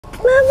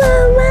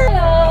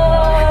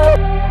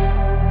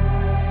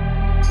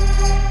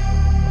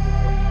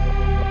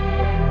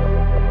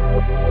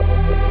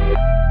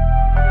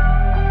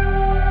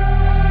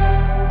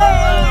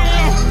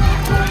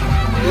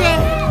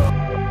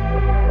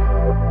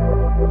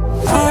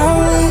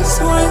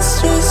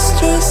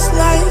Just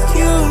like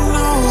you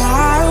know,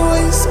 I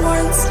always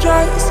want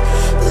stress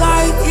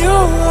like you.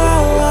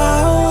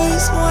 I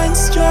always want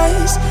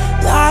stress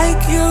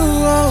like you.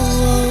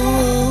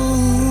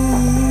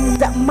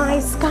 That my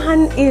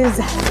scan is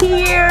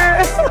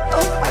here.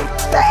 Oh my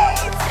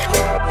face.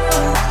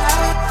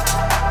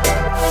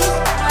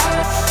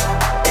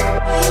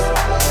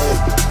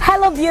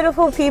 Hello,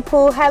 beautiful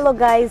people. Hello,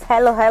 guys.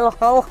 Hello.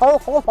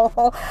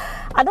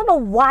 I don't know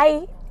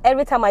why.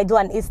 Every time I do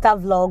an Easter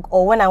vlog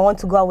or when I want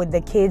to go out with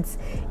the kids,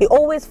 it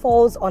always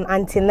falls on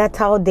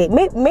antenatal day.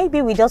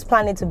 Maybe we just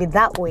plan it to be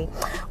that way.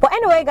 But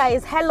anyway,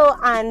 guys, hello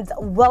and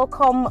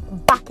welcome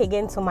back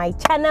again to my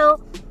channel.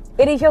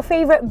 It is your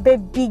favorite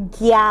baby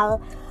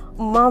girl,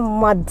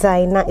 Mama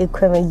Dyna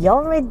Ekwueme. You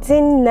already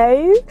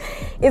know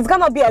it's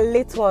gonna be a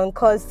lit one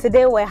because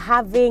today we're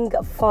having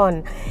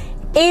fun.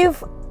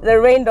 If the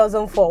rain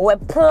doesn't fall, we're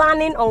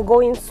planning on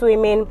going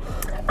swimming,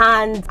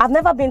 and I've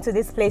never been to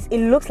this place. It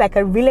looks like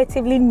a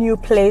relatively new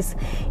place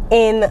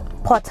in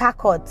Port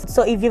Harcourt.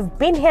 So if you've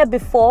been here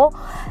before,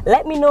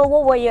 let me know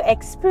what were your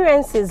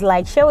experiences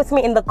like. Share with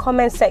me in the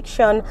comment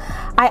section.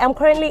 I am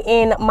currently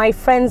in my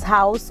friend's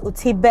house,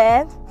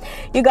 Utibe.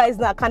 You guys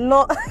know I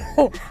cannot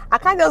I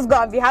can't just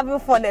go and be having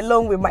fun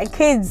alone with my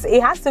kids.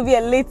 It has to be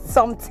a lit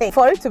something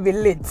for it to be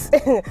lit.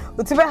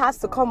 Utibe has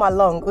to come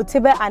along.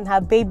 Utibe and her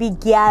baby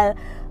girl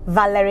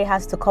Valerie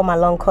has to come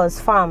along, cause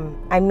fam,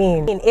 I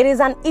mean, it is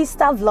an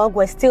Easter vlog.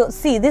 We're still,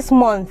 see, this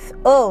month,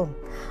 oh,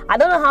 I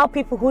don't know how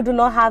people who do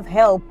not have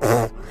help,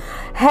 I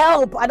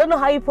don't know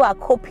how people are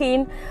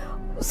coping.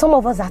 Some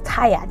of us are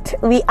tired.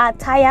 We are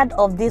tired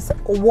of this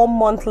 1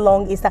 month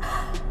long Easter.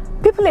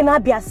 People in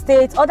Abia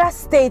State, other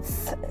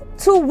states,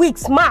 2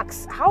 weeks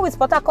max. How is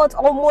Port Harcourt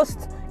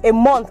almost a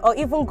month, or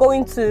even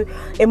going to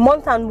a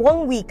month and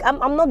 1 week?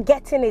 I'm not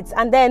getting it.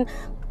 And then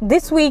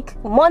this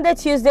week, Monday,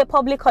 Tuesday,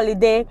 public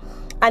holiday.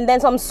 And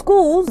then some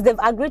schools, they've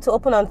agreed to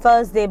open on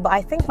Thursday, but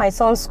I think my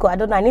son's school, I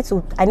don't know,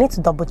 I need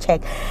to double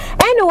check.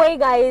 Anyway,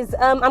 guys,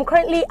 I'm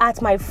currently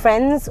at my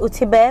friend's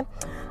Utibe,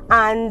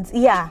 and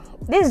yeah,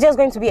 this is just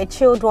going to be a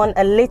chilled one,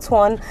 a lit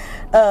one,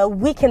 a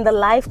week in the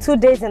life, 2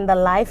 days in the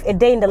life, a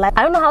day in the life.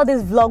 I don't know how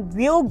this vlog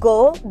will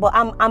go, but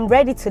I'm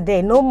ready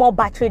today. No more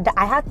battery.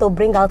 I had to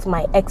bring out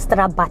my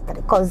extra battery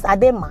because are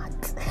they mad?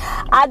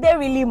 Are they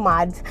really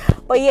mad?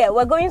 But yeah,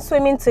 we're going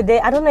swimming today.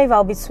 I don't know if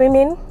I'll be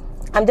swimming.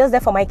 I'm just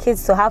there for my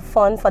kids to have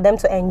fun, for them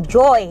to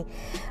enjoy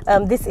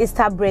this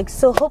Easter break.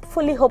 So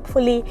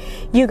hopefully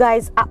you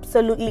guys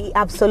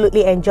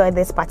absolutely enjoy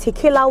this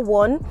particular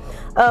one.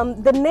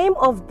 The name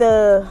of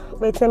the,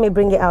 wait, let me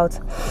bring it out.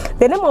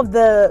 The name of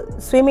the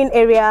swimming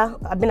area,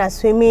 I've been at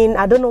swimming,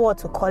 I don't know what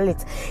to call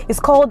it.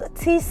 It's called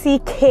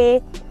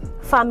TCK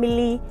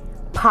Family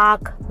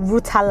Park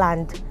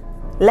Rutaland.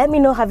 Let me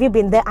know, have you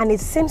been there? And it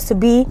seems to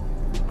be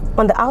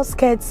on the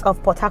outskirts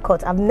of Port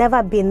Harcourt. I've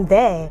never been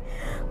there.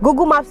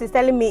 Google Maps is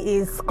telling me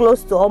it's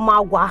close to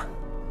Omagwa.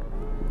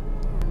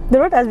 The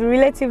road has been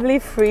relatively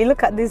free.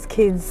 Look at these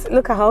kids.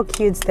 Look at how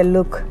cute they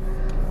look.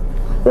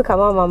 Look at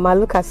Mama.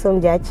 Look at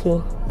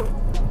Somjachi.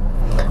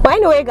 But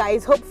anyway,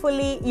 guys,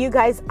 hopefully you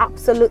guys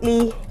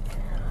absolutely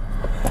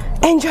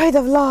enjoy the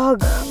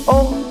vlog.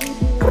 Oh,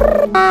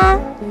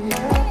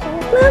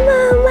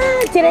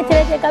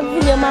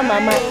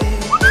 Mama.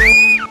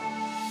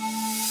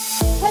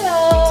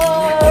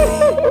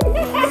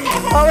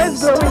 Always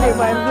blowing in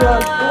my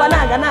vlog.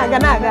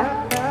 Naga.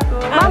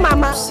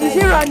 Mama, is he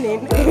running?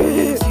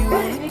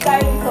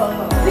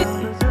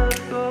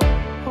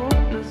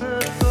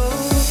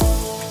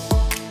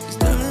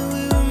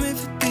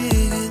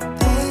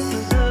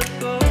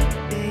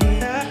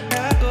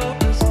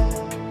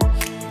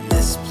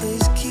 This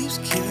place keeps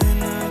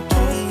killing our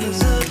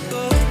dreams.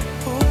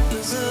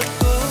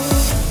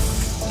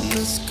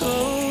 Let's go.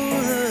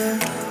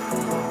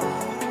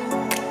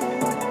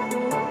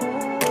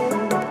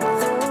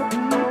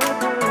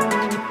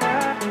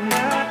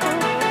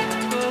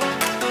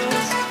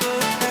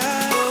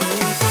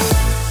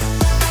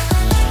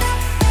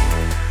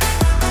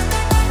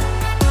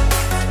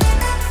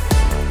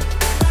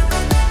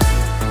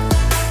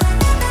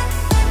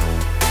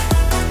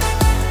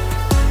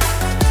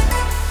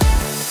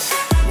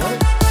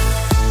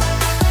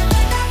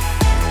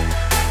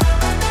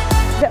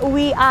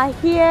 We are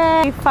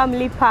here,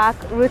 Family Park,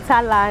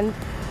 Rutaland.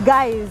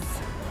 Guys,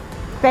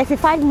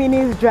 35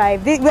 minutes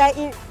drive. We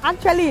are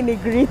actually in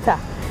Igrita.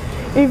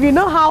 If you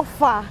know how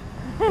far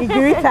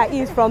Igrita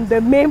is from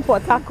the main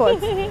Port Harcourt,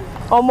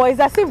 it's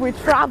as if we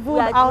traveled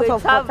like out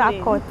of Port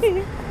Harcourt.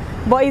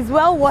 But it's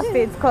well worth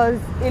it because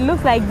it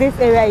looks like this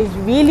area is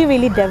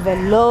really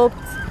developed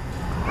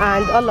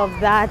and all of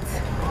that.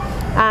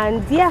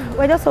 And yeah,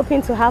 we're just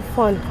hoping to have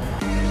fun.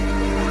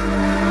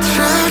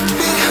 Trapped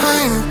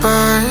behind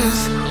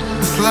bars,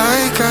 it's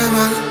like I'm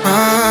on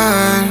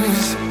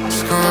Mars,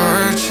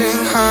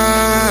 scorching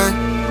hot.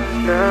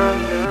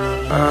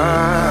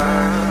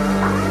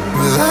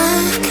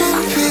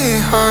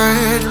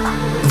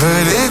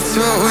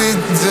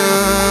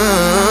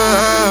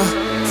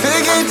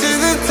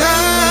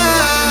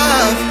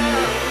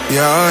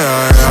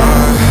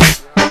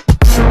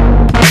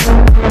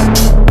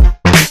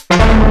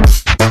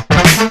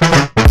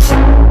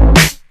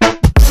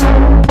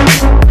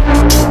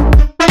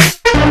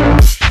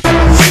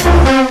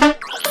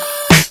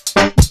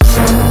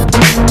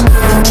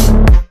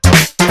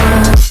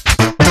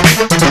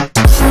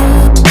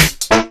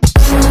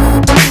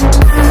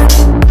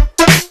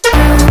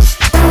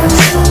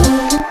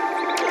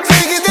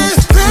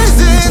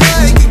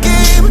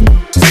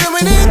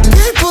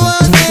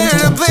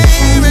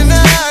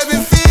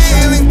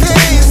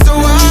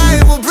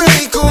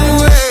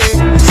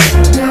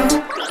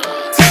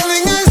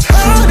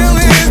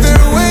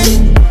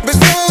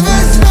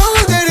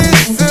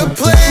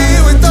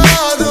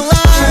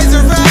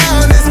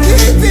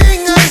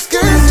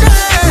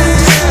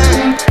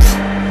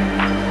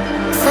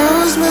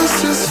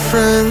 miss just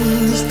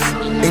friends,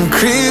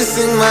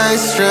 increasing my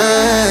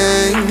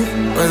strength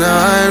when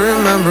I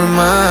remember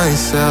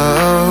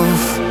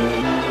myself.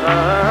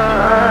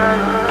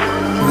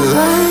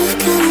 Life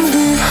can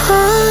be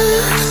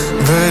hard,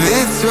 but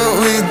it's what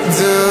we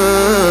do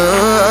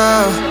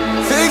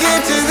to get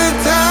to the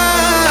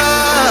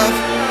top.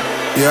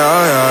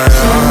 Yeah, yeah, yeah.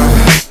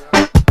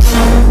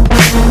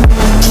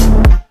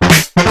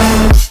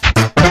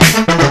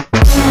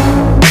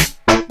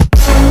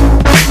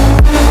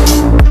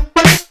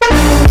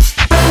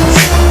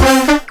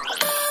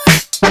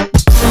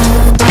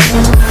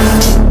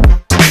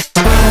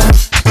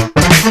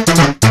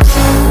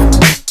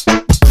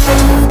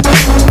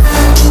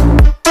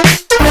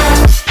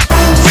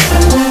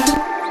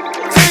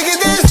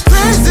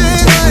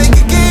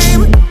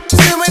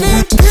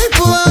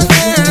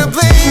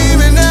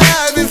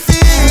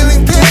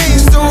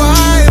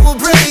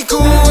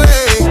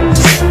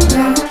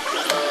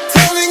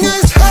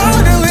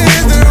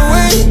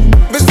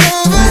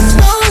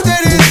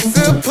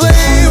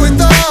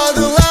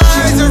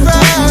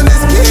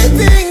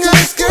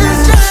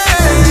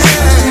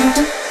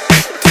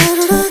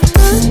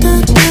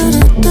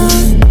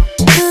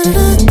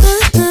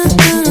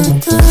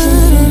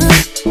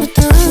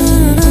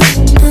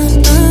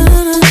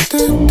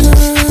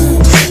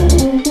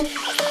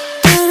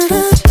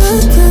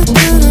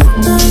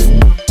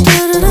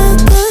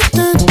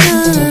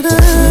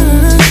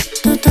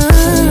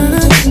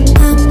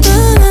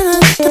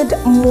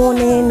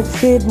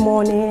 Good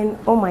morning.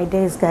 Oh my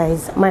days,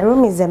 guys, my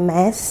room is a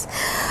mess.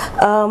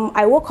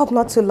 I woke up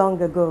not too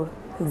long ago.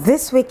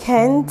 This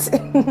weekend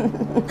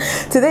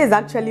today is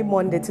actually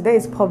Monday. Today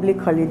is public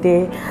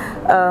holiday,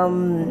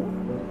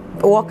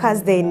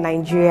 Workers' Day in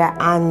Nigeria,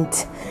 and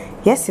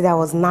yesterday I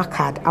was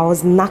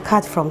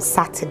knackered from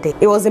Saturday.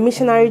 It was a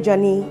missionary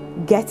journey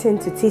getting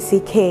to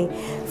TCK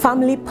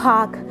family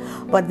park,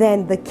 but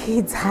then the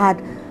kids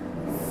had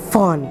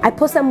fun. I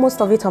posted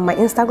most of it on my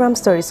Instagram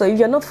story, so if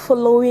you're not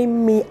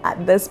following me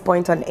at this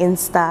point on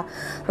Insta,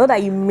 know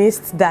that you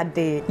missed that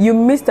day. You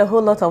missed a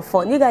whole lot of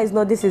fun. You guys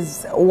know this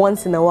is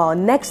once in a while.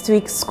 Next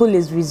week school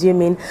is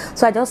resuming,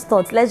 so I just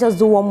thought let's just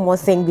do one more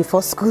thing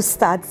before school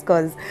starts,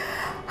 because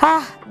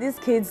these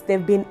kids,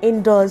 they've been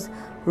indoors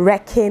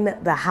wrecking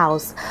the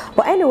house.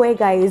 But anyway,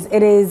 guys,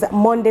 it is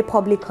Monday,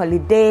 public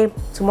holiday.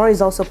 Tomorrow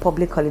is also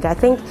public holiday. I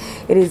think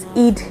it is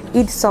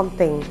Eid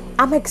something.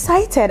 I'm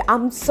excited.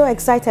 I'm so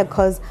excited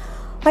because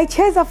my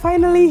chairs are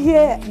finally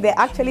here. They're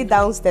actually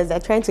downstairs.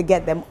 They're trying to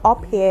get them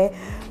up here.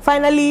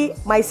 Finally,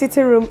 my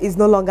sitting room is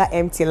no longer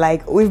empty.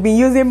 Like, we've been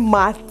using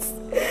mats.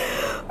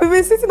 We've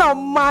been sitting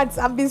on mats.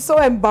 I've been so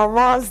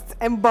embarrassed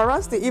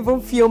to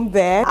even film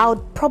there. I'll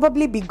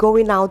probably be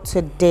going out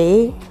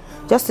today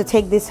just to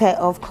take this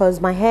hair off, because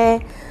my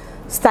hair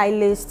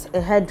stylist,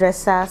 a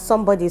hairdresser,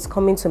 somebody is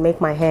coming to make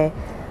my hair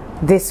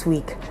this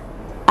week.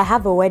 I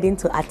have a wedding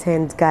to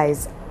attend,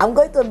 guys. I'm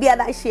going to be at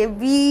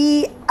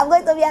Ashebi.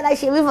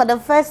 For the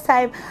first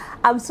time.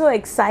 I'm so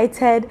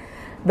excited.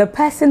 The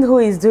person who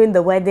is doing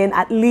the wedding,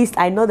 at least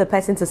I know the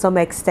person to some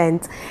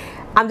extent.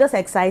 I'm just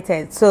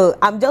excited. So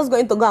I'm just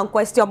going to go and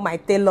question my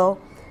tailor.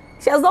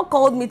 She has not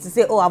called me to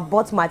say, oh, I've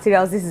bought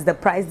materials, this is the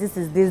price, this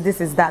is this,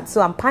 this is that.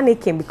 So I'm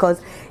panicking because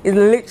it's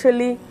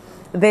literally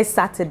this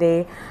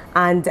Saturday.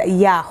 And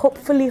yeah,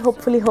 hopefully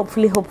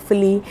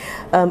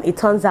it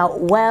turns out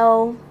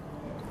well.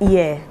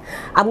 Yeah,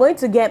 I'm going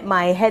to get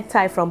my head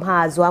tie from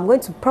her as well. I'm going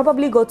to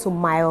probably go to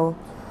mile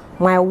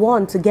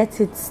 1 to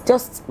get it,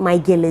 just my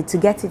gele, to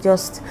get it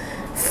just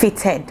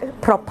fitted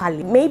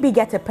properly. Maybe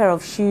get a pair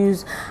of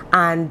shoes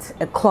and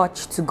a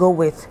clutch to go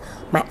with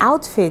my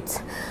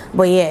outfit.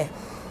 But yeah,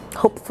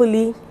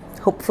 hopefully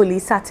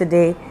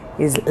Saturday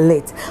is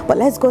lit. But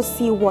let's go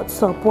see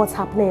what's up, what's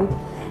happening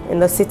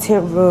in the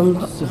sitting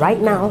room right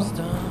now.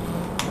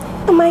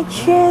 My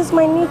chairs,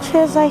 my new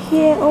chairs are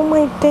here. Oh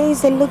my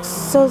days, they look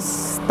so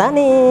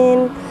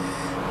stunning.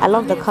 I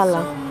love the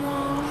color.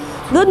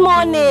 Good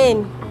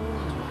morning.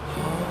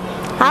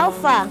 How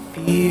far?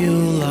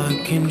 Feel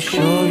I can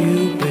show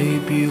you,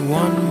 baby,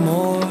 one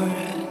more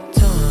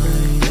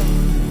time.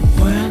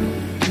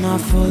 When I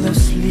fall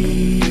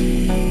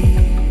asleep,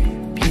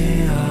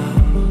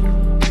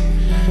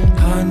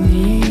 I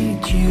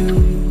need you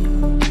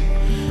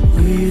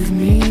with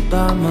me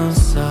by my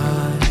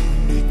side.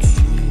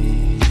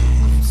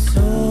 It's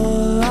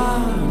all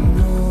I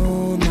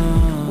know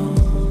now.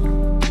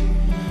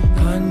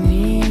 I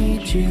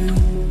need you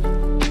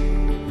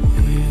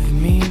with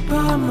me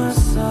by my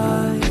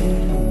side.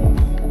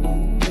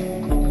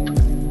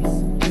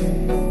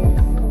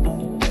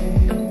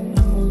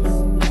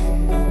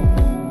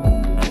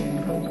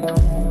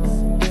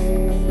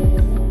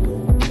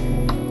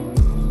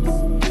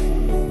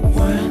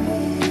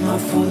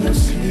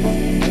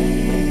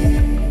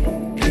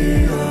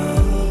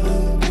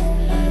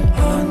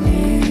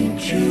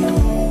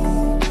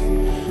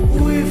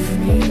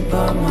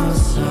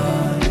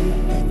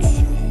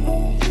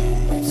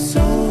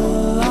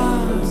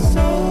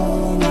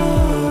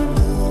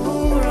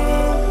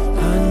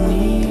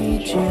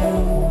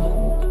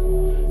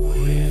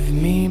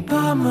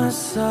 By my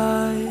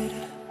side.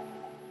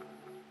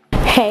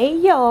 Hey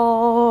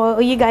yo,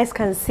 you guys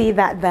can see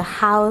that the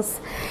house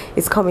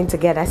is coming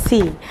together.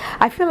 See,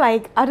 I feel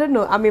like, I don't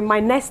know, I'm in my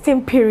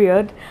nesting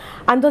period,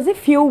 and does it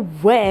feel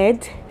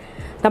weird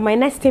that my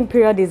nesting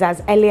period is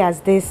as early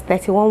as this,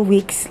 31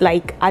 weeks?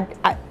 Like,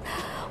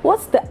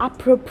 what's the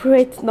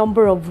appropriate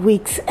number of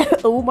weeks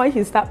a woman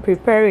should start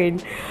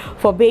preparing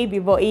for baby?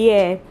 But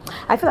yeah,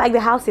 I feel like the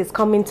house is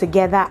coming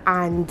together,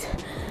 and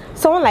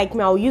someone like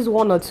me, I'll use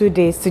 1 or 2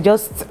 days to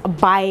just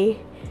buy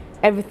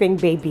everything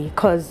baby,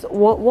 because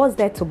what's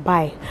there to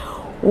buy?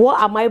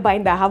 What am I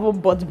buying that I haven't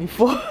bought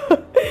before?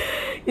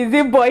 Is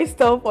it boy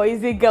stuff or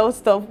is it girl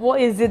stuff? What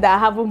is it that I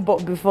haven't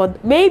bought before?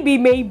 Maybe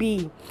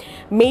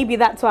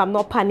that's why I'm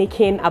not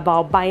panicking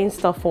about buying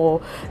stuff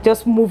or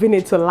just moving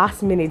it to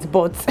last minute.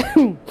 But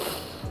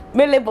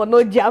but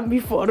no jam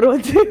before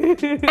road.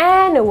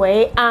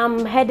 Anyway,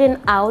 I'm heading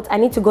out. I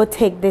need to go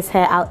take this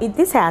hair out.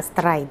 This hair has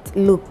tried.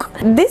 Look,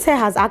 this hair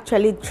has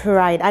actually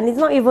tried, and it's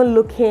not even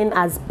looking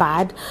as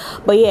bad.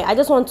 But yeah, I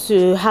just want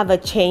to have a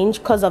change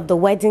because of the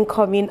wedding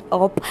coming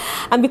up,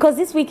 and because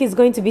this week is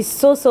going to be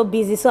so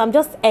busy. So I'm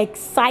just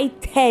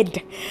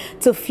excited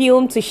to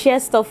film, to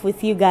share stuff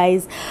with you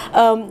guys.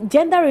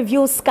 Gender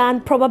reveal scan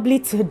probably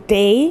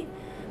today,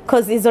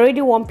 because it's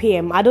already 1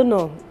 p.m. I don't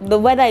know, the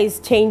weather is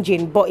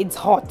changing, but it's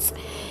hot.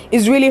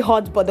 It's really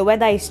hot, but the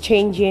weather is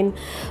changing.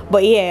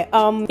 But yeah,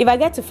 if I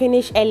get to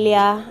finish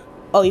earlier,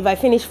 or if I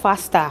finish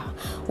faster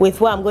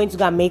with where I'm going to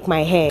go and make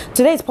my hair.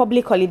 Today is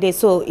public holiday,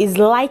 so it's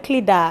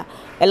likely that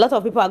a lot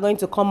of people are going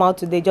to come out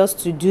today just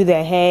to do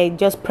their hair,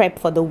 just prep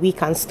for the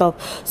week and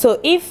stuff. So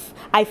if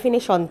I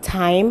finish on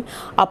time,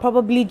 I'll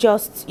probably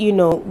just, you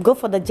know, go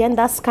for the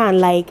gender scan.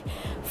 Like,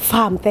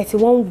 fam,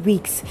 31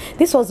 weeks.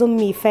 This wasn't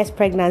me first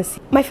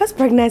pregnancy. My first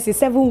pregnancy,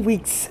 7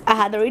 weeks. I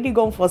had already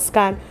gone for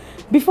scan.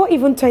 Before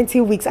even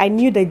 20 weeks, I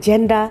knew the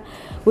gender.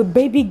 With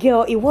baby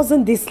girl, it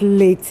wasn't this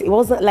late. It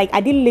wasn't like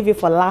I didn't leave it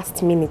for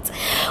last minute.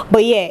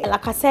 But yeah,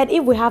 like I said,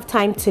 if we have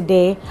time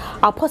today,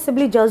 I'll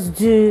possibly just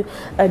do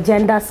a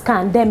gender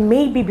scan. Then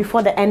maybe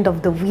before the end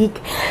of the week,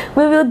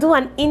 we will do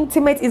an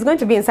intimate. It's going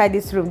to be inside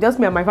this room, just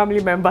me and my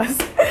family members.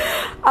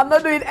 I'm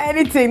not doing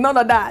anything, none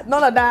of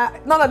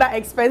that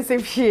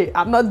expensive shit.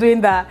 I'm not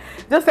doing that.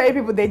 Just telling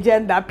people the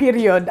gender,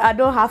 period. I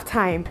don't have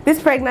time.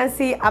 This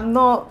pregnancy, I'm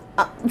not,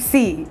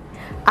 see,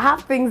 I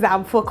have things that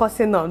I'm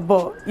focusing on,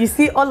 but you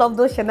see all of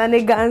those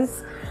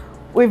shenanigans,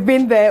 we've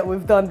been there,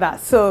 we've done that.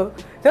 So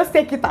just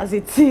take it as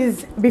it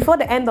is. Before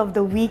the end of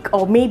the week,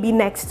 or maybe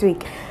next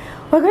week,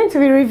 we're going to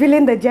be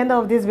revealing the gender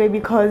of this baby,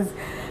 because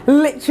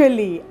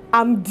literally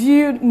I'm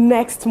due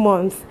next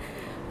month.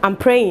 I'm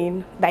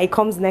praying that it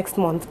comes next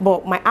month,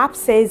 but my app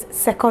says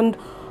 2nd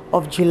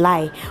of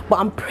July, but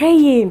I'm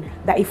praying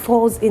that it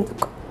falls in.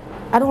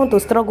 I don't want to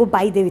struggle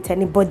by day with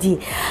anybody.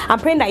 I'm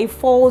praying that it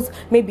falls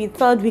maybe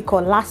 3rd week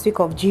or last week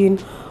of June.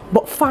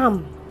 But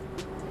fam,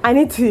 I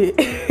need to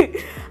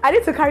I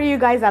need to carry you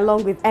guys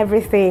along with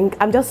everything.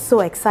 I'm just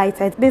so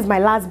excited. This is my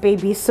last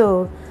baby,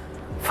 so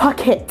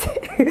fuck it.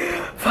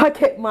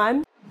 Fuck it,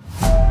 man.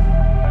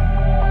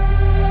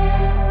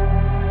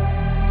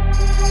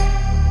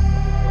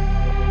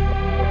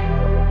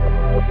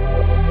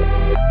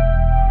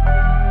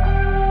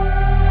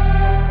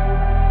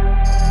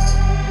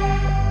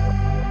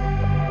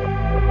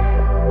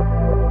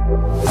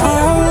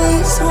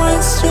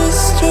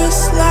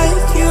 Just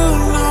like you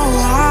know,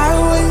 I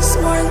always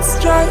want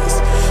stress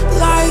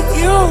like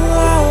you.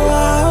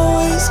 I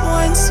always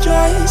want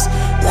stress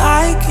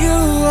like you.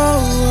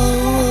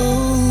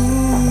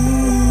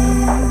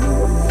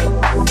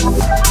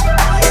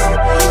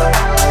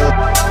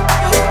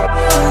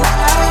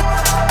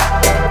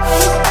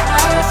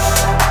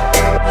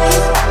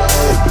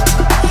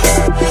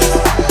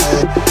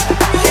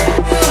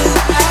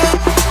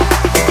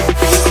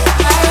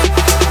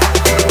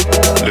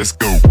 Let's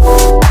go.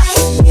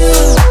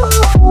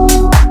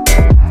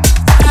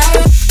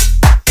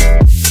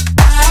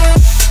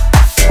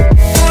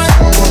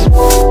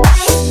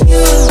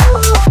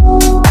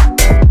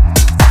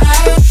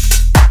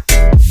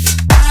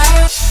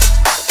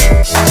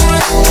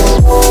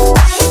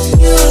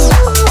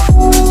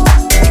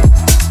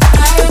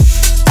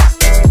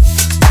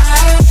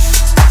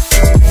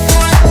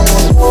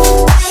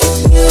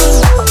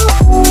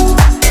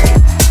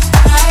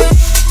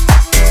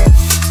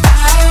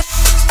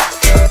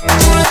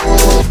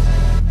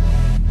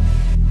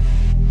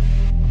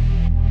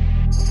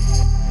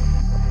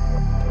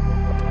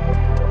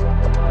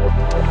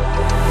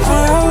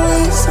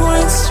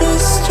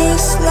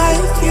 Just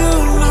like you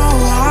know,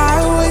 I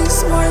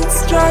always want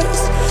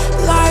stress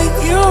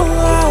like you.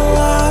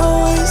 I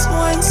always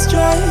want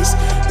stress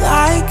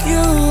like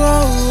you.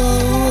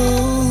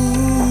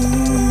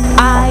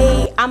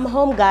 I am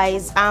home,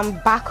 guys. I'm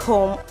back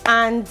home,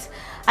 and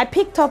I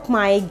picked up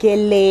my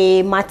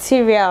gele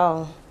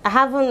material.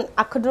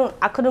 I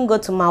couldn't go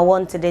to my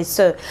one today,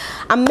 so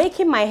I'm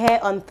making my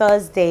hair on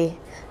Thursday.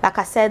 Like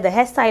I said, the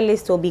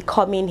hairstylist will be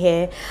coming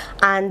here,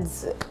 and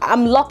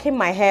I'm locking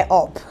my hair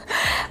up.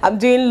 I'm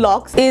doing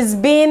locks. It's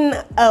been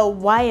a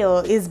while.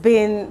 It's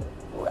been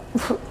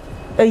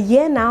a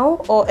year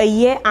now, or a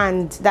year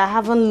and that I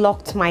haven't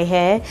locked my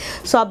hair.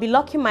 So I'll be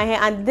locking my hair,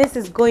 and this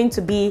is going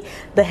to be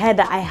the hair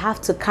that I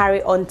have to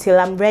carry until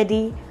I'm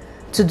ready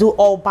to do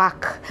all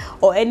back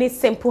or any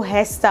simple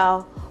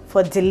hairstyle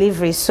for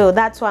delivery. So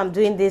that's why I'm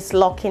doing this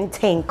locking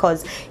thing,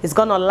 because it's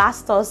gonna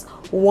last us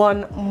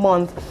 1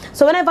 month.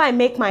 So whenever I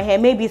make my hair,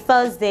 maybe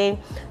Thursday,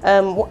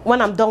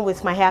 when I'm done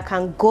with my hair, I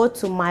can go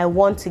to my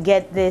one to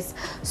get this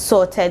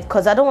sorted,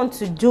 because I don't want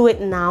to do it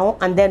now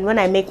and then when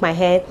I make my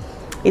hair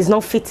it's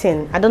not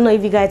fitting. I don't know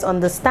if you guys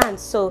understand.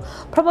 So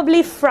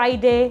probably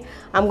Friday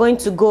I'm going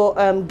to go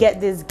get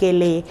this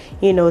gele,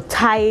 you know,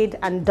 tied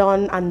and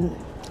done and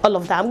all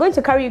of that. I'm going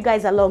to carry you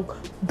guys along,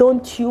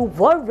 don't you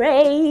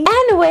worry.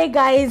 Anyway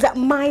guys,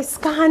 my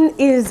scan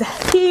is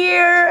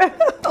here.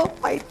 Oh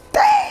my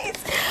days,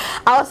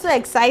 I was so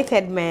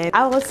excited, man.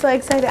 I was so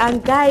excited.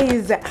 And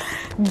guys,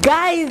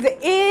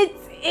 it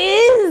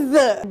is,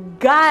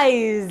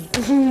 guys.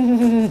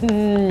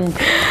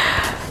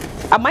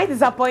 Am I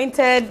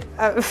disappointed?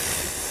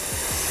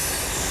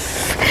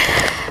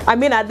 I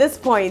mean, at this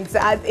point,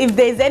 if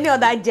there's any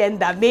other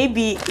gender,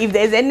 maybe if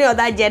there's any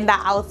other gender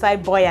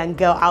outside boy and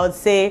girl, I would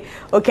say,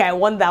 okay, I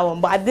want that one.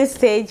 But at this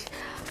stage,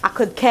 I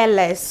could care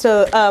less.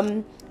 So,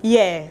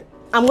 yeah,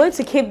 I'm going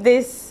to keep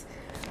this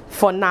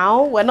for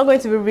now. We're not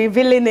going to be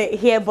revealing it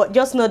here, but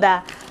just know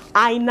that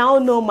I now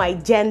know my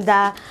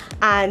gender,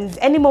 and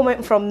any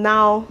moment from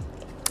now,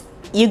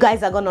 you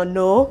guys are gonna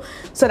know,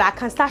 so that I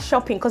can start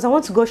shopping, because I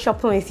want to go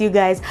shopping with you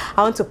guys.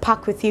 I want to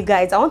pack with you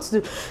guys. I want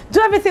to do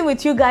everything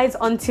with you guys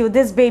until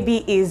this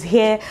baby is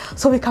here,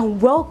 so we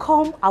can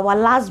welcome our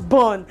last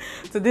born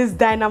to this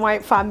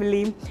dynamite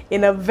family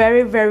in a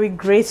very, very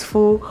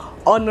graceful,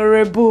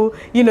 honorable,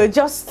 you know,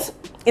 just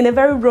in a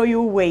very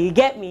royal way. You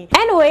get me?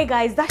 Anyway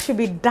guys, that should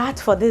be that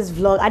for this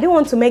vlog. I didn't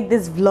want to make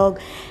this vlog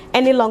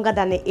any longer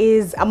than it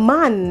is.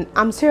 Man,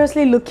 I'm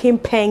seriously looking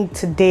pink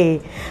today.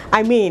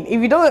 I mean,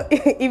 if you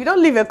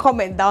don't leave a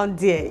comment down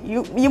there,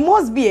 you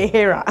must be a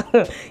hater.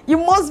 You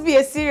must be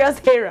a serious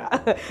hater,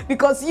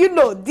 because you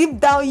know, deep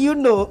down, you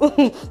know,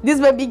 this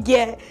baby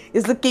girl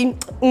is looking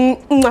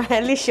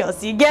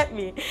delicious. You get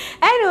me?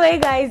 Anyway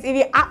guys, if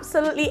you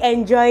absolutely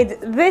enjoyed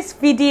this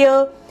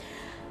video,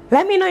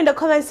 let me know in the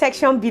comment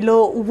section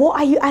below, what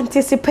are you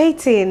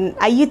anticipating?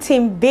 Are you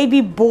team baby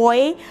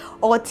boy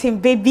or team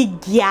baby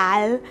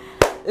girl?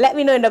 Let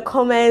me know in the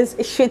comments.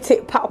 Shoot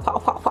it, pow, pow,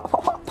 pow, pow, pow,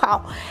 pow,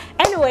 pow.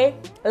 Anyway,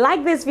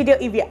 like this video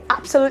if you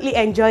absolutely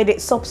enjoyed it.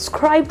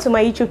 Subscribe to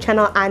my YouTube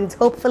channel, and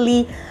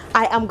hopefully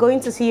I am going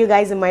to see you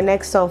guys in my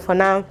next one. For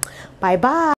now, bye bye.